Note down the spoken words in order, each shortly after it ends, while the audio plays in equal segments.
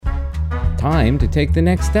Time to take the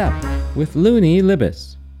next step with Looney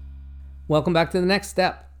Libis. Welcome back to The Next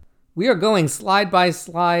Step. We are going slide by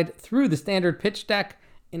slide through the standard pitch deck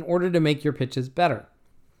in order to make your pitches better.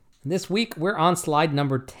 This week, we're on slide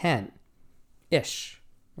number 10-ish,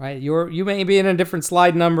 right? You may be in a different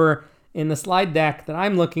slide number in the slide deck that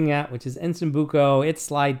I'm looking at, which is Ensumbuco. It's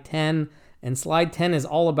slide 10, and slide 10 is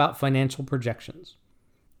all about financial projections.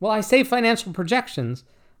 Well, I say financial projections,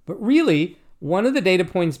 but really, one of the data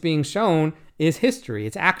points being shown is history,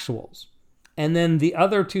 it's actuals. And then the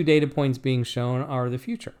other two data points being shown are the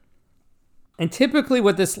future. And typically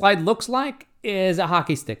what this slide looks like is a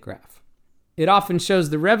hockey stick graph. It often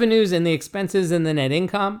shows the revenues and the expenses and the net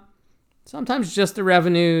income. Sometimes just the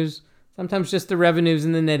revenues, sometimes just the revenues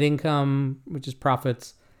and the net income, which is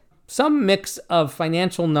profits. Some mix of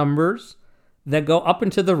financial numbers that go up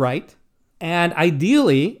and to the right. And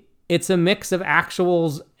ideally, it's a mix of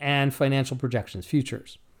actuals and financial projections,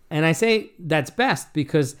 futures. And I say that's best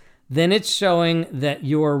because then it's showing that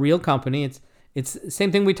you're a real company. It's the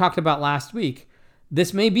same thing we talked about last week.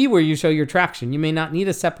 This may be where you show your traction. You may not need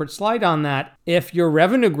a separate slide on that if your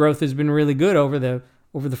revenue growth has been really good over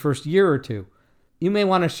the first year or two. You may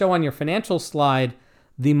want to show on your financial slide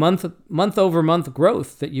the month over month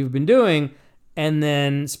growth that you've been doing, and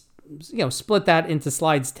then split that into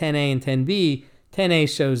slides 10A and 10B.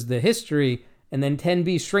 10A shows the history, and then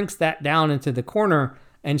 10B shrinks that down into the corner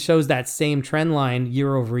and shows that same trend line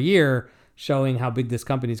year over year, showing how big this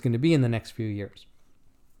company is going to be in the next few years.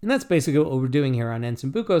 And that's basically what we're doing here on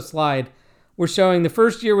Ensumbuco's slide. We're showing the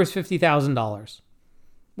first year was $50,000,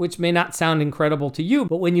 which may not sound incredible to you,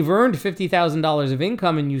 but when you've earned $50,000 of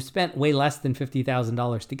income and you've spent way less than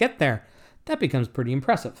 $50,000 to get there, that becomes pretty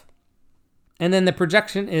impressive. And then the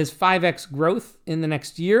projection is 5x growth in the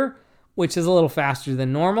next year, which is a little faster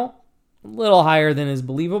than normal, a little higher than is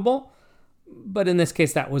believable. But in this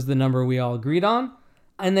case, that was the number we all agreed on.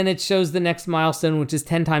 And then it shows the next milestone, which is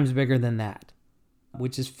 10 times bigger than that,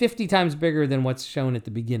 which is 50 times bigger than what's shown at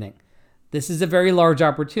the beginning. This is a very large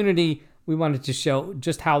opportunity. We wanted to show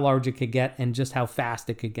just how large it could get and just how fast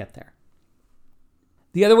it could get there.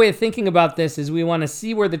 The other way of thinking about this is we want to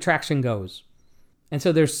see where the traction goes. And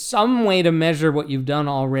so there's some way to measure what you've done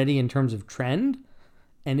already in terms of trend.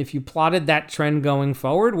 And if you plotted that trend going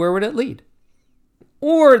forward, where would it lead?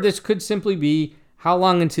 Or this could simply be how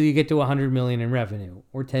long until you get to 100 million in revenue,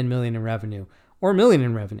 or 10 million in revenue, or a million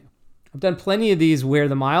in revenue. I've done plenty of these where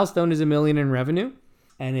the milestone is a million in revenue,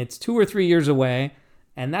 and it's 2 or 3 years away,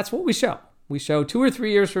 and that's what we show. We show 2 or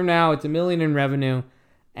 3 years from now, it's a million in revenue,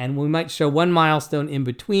 and we might show one milestone in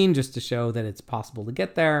between just to show that it's possible to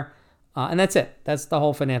get there, and that's it. That's the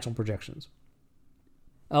whole financial projections.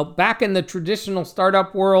 Back in the traditional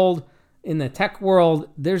startup world, in the tech world,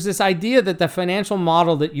 there's this idea that the financial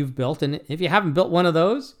model that you've built, and if you haven't built one of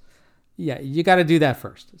those, you got to do that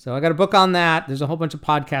first. So I got a book on that. There's a whole bunch of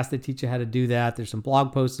podcasts that teach you how to do that. There's some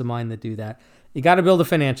blog posts of mine that do that. You got to build a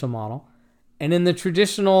financial model. And in the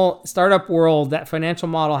traditional startup world, that financial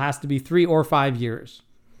model has to be 3 or 5 years.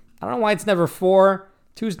 I don't know why it's never 4.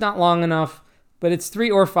 2 is not long enough, but it's 3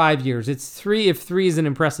 or 5 years. It's 3 if 3 is an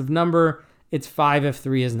impressive number. It's 5 if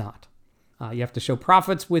 3 is not. You have to show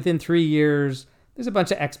profits within 3 years. There's a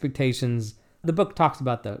bunch of expectations. The book talks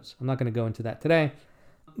about those. I'm not going to go into that today.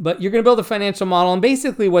 But you're going to build a financial model. And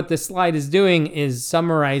basically what this slide is doing is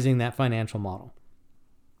summarizing that financial model.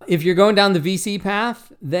 If you're going down the VC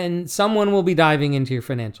path, then someone will be diving into your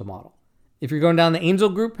financial model. If you're going down the angel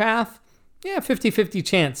group path, 50-50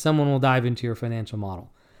 chance someone will dive into your financial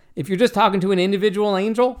model. If you're just talking to an individual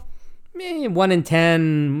angel, 1 in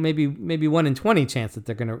 10, maybe 1 in 20 chance that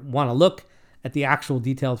they're going to want to look at the actual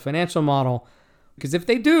detailed financial model. Because if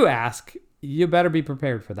they do ask, you better be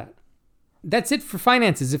prepared for that. That's it for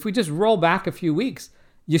finances. If we just roll back a few weeks,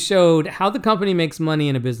 you showed how the company makes money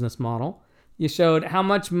in a business model. You showed how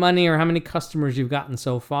much money or how many customers you've gotten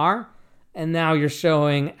so far. And now you're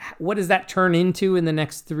showing what does that turn into in the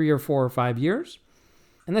next 3 or 4 or 5 years.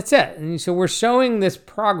 And that's it. And so we're showing this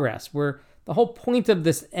progress. The whole point of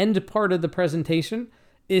this end part of the presentation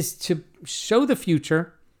is to show the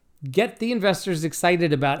future, get the investors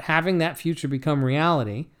excited about having that future become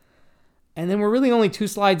reality. And then we're really only 2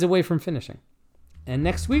 slides away from finishing. And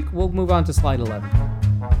next week, we'll move on to slide 11.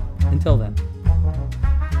 Until then.